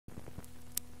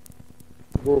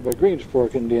over by Greens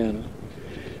Fork, Indiana.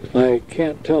 I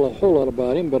can't tell a whole lot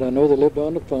about him, but I know they lived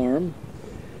on the farm,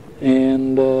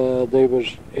 and there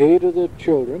was 8 of the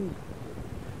children,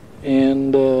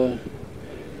 and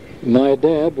my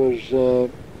dad was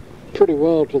pretty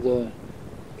well to the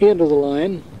end of the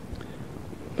line,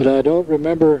 but I don't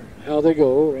remember how they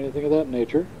go or anything of that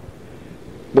nature.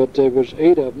 But there was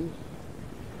 8 of them,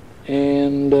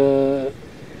 and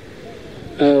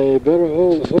I better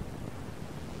hold.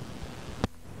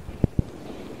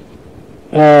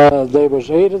 There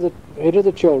was 8 of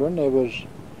the children. There was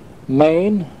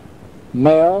Maine,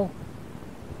 Mel,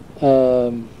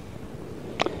 Ed,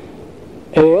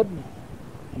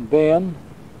 and Ben,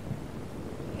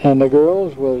 and the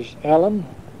girls was Ellen,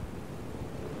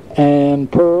 and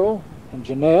Pearl, and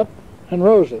Jeanette, and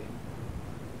Rosie.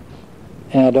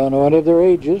 And I don't know any of their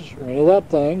ages or any of that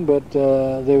thing, but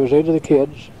there was 8 of the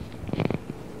kids.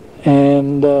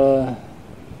 And the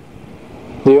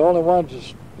only one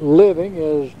that's living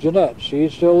is Jeanette.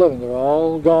 She's still living. They're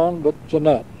all gone, but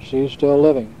Jeanette, she's still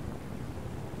living.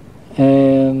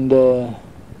 And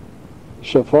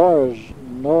so far as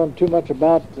knowing too much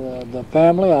about the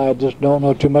family, I just don't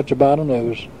know too much about them.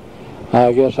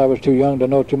 I guess I was too young to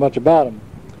know too much about them.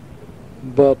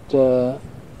 But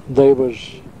there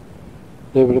was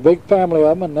a big family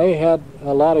of them, and they had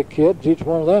a lot of kids. Each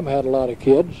one of them had a lot of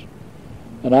kids,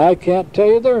 and I can't tell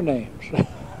you their names. Each one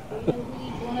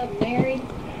of them married?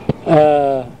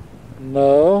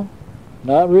 No,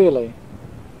 not really.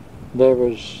 There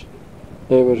was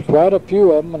quite a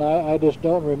few of them, and I just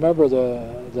don't remember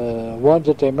the ones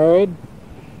that they married.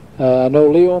 I know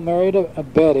Leo married a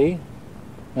Betty.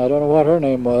 I don't know what her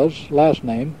name was, last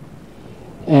name.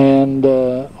 And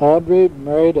Audrey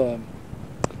married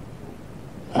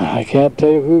I can't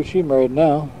tell you who she married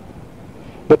now.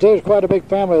 But there's quite a big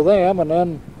family of them, and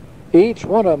then each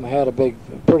one of them had a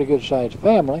pretty good sized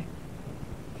family.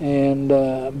 And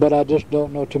but I just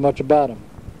don't know too much about them.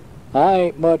 I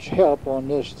ain't much help on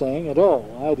this thing at all.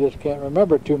 I just can't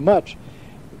remember too much.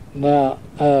 Now,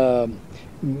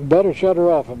 better shut her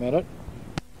off a minute.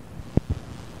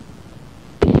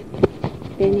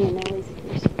 Benny and Ellie's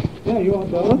first. Yeah, you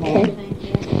want that? Okay.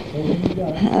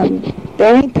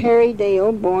 Benny Perry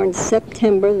Dale, born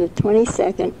September the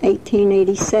 22nd,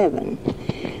 1887.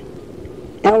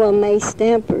 Ella May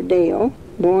Stamper Dale,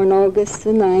 born August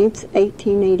the 9th,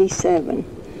 1887.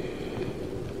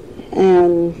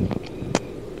 And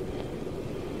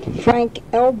Frank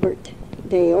Albert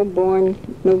Dale, born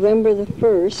November the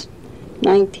 1st,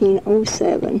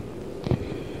 1907.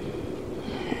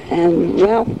 And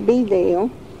Ralph B.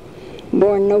 Dale,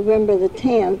 born November the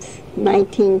 10th,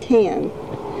 1910.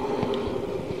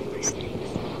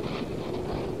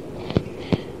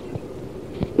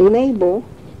 Mabel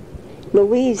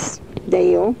Louise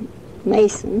Dale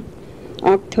Mason,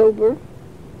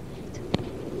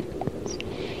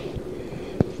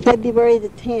 February the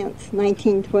 10th,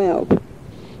 1912.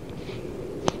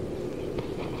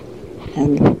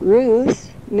 And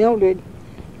Ruth Mildred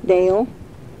Dale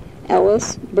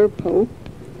Ellis Burpo,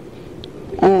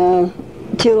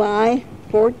 July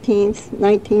 14th,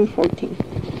 1914.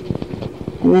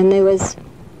 And then there was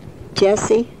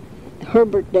Jesse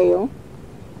Herbert Dale,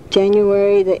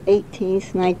 January the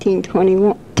 18th,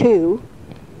 1922,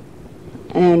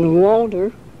 and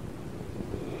Walter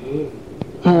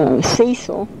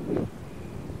Cecil,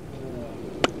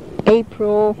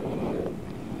 April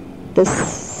the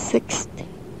 16th.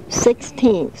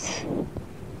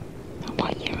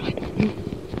 What year? I don't know.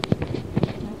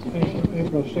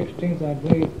 April 16th, I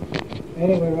believe.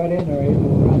 Anyway, right in there,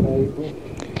 around April.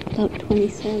 About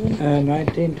 27.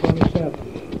 1927.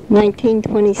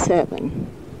 1927.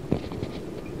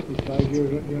 He's 5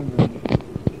 years younger.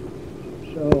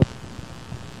 So,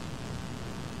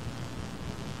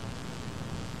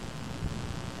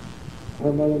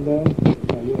 her mother then?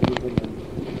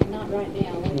 Not right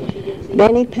now. When did she get sick?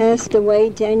 Benny passed away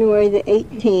January the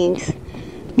 18th,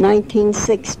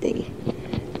 1960.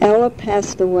 Ella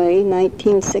passed away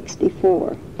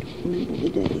 1964. Remember the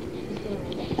day.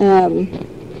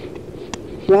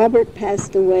 Robert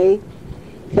passed away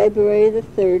February the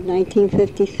 3rd,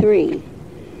 1953.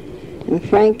 And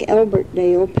Frank Albert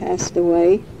Dale passed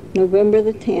away November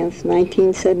the 10th,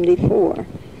 1974.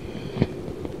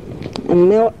 And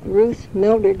Ruth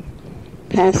Mildred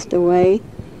passed away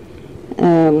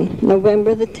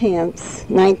November the 10th,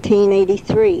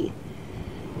 1983.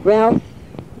 Ralph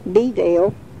B.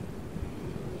 Dale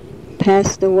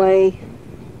passed away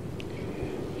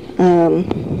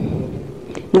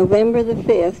November the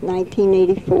 5th,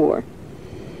 1984.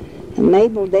 And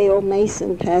Mabel Dale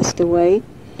Mason passed away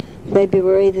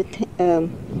February the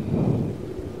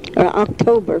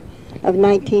October of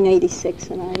 1986,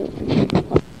 and I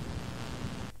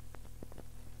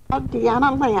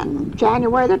Deanna Lynn,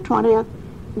 January the 20th,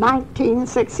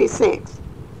 1966.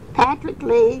 Patrick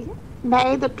Lee,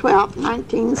 May the 12th,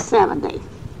 1970.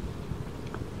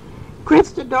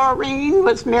 Krista Doreen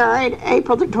was married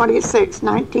April the 26th,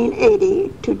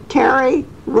 1980 to Terry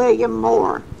William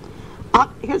Moore.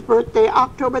 His birthday,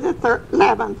 October the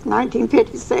 11th,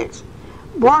 1956.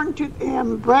 Born to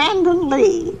him, Brandon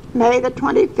Lee, May the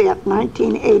 25th,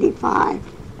 1985.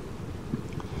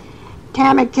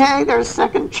 Tammy Kay, their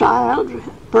second child,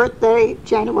 birthday,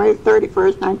 January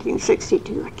 31st,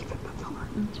 1962. I give it before.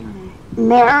 That's right.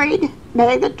 Married,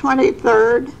 May the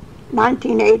 23rd,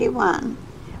 1981.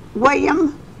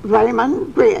 William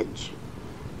Raymond Bridge,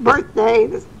 birthday,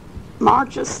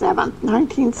 March 7th,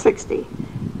 1960.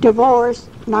 Divorce,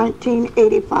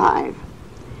 1985.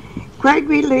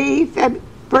 Gregory Lee,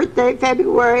 birthday,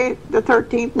 February the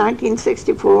 13th,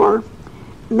 1964.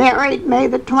 Married May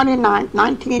the 29th,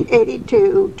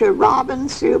 1982 to Robin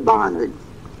Sue Barnard.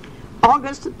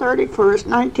 August the 31st,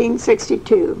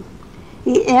 1962.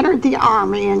 He entered the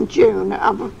Army in June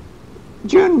 1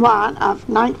 of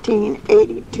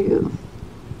 1982.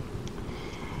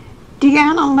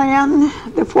 Deanna Lynn,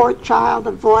 the fourth child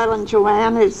of Voyle and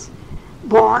Joanne, is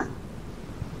born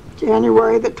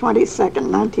January the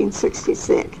 22nd,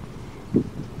 1966.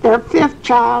 Their fifth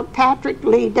child, Patrick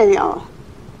Lee Dale,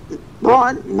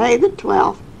 born May the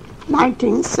 12th,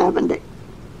 1970.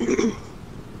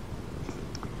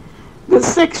 The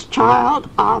sixth child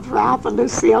of Ralph and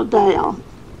Lucille Dale,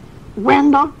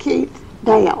 Wendell Keith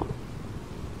Dale,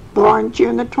 born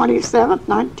June the 27th,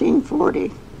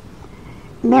 1940.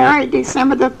 Married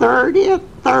December the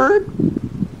 3rd,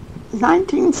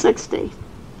 1960,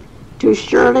 to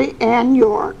Shirley Ann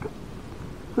York,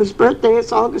 whose birthday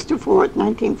is August the 4th,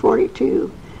 1942.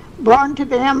 Born to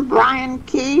them, Bryan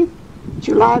Keith,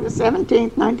 July the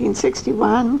 17th,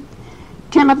 1961.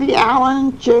 Timothy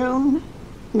Allen, June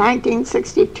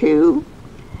 1962.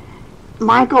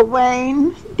 Michael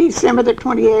Wayne, December the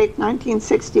 28th,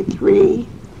 1963.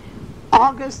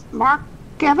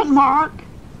 Kevin Mark,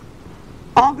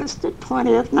 August the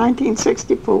 20th,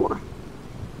 1964.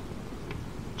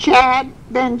 Chad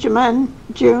Benjamin,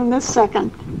 June the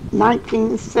 2nd,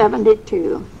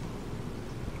 1972.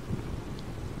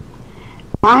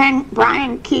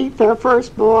 Bryan Keith, their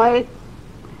first boy,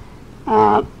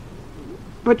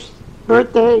 which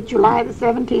birthday July the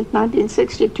 17th,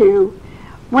 1962,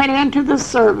 went into the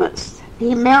service.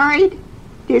 He married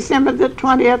December the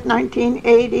 20th,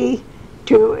 1980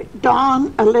 to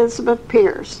Dawn Elizabeth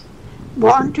Pierce.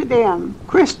 Born to them,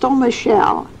 Crystal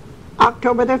Michelle,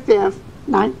 October the 5th,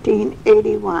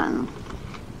 1981.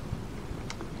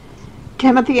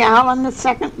 Timothy Allen, the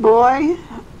second boy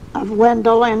of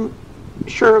Wendell and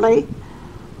Shirley,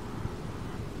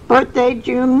 birthday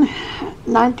June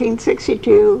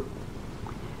 1962,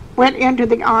 went into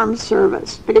the armed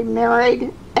service, but he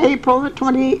married April the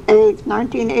 28th,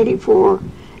 1984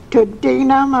 to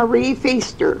Dina Marie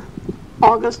Feaster,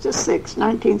 August the 6th,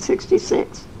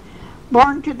 1966.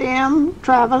 Born to them,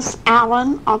 Travis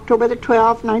Allen, October the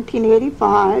 12th,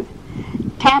 1985.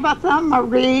 Tabitha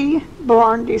Marie,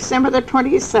 born December the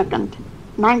 22nd,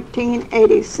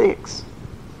 1986.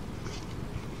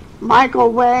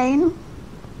 Michael Wayne,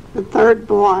 the third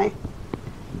boy,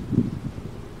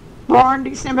 born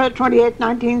December the 28th,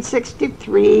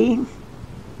 1963.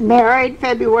 Married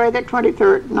February the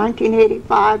 23rd,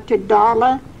 1985 to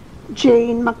Darla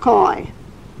Jean McCoy.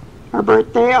 Her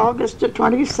birthday, August the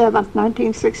 27th,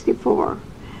 1964.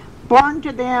 Born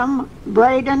to them,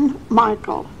 Braden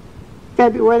Michael,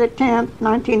 February the 10th,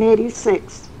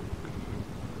 1986.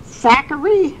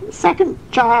 Zachary, second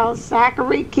child,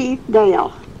 Zachary Keith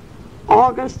Dale,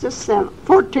 August the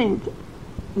 14th,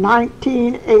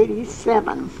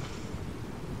 1987.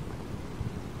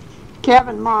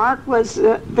 Kevin Mark was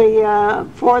the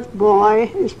fourth boy,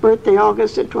 his birthday,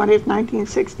 August the 20th,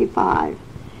 1965.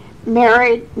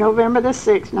 Married November the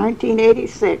 6th,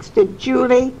 1986 to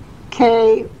Julie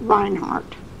K.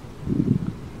 Reinhardt.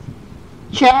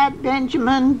 Chad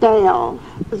Benjamin Dale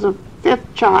was a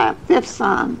fifth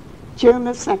son, June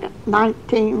the 2nd,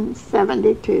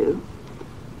 1972.